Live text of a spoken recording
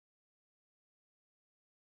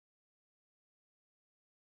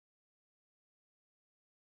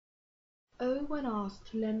Oh, when asked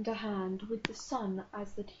to lend a hand, with the sun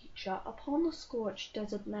as the teacher, upon the scorched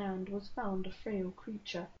desert land was found a frail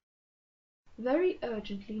creature, very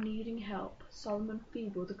urgently needing help. Solemn and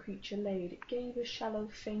feeble the creature laid, it gave a shallow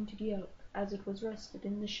fainted yelp, as it was rested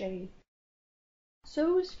in the shade.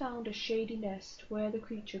 So was found a shady nest, where the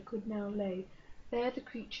creature could now lay, there the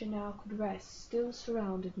creature now could rest, still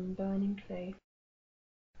surrounded in burning clay.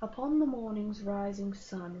 Upon the morning's rising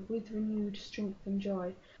sun, with renewed strength and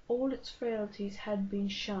joy, all its frailties had been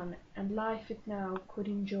shun, and life it now could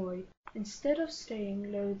enjoy. Instead of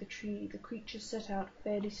staying low the tree, the creature set out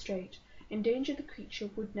fairly straight. In danger the creature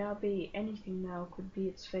would now be, anything now could be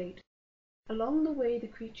its fate. Along the way the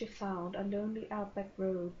creature found a lonely outback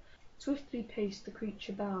road. Swiftly paced the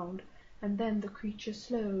creature bound, and then the creature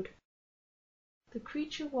slowed. The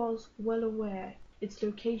creature was well aware, its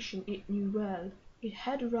location it knew well. It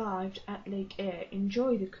had arrived at Lake Air, in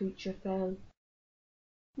joy the creature fell.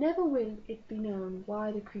 Never will it be known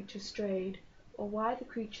why the creature strayed, or why the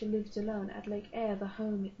creature lives alone at Lake Air, the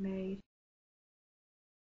home it made.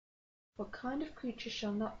 What kind of creature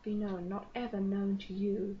shall not be known, not ever known to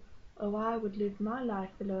you? Oh, I would live my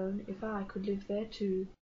life alone, if I could live there too.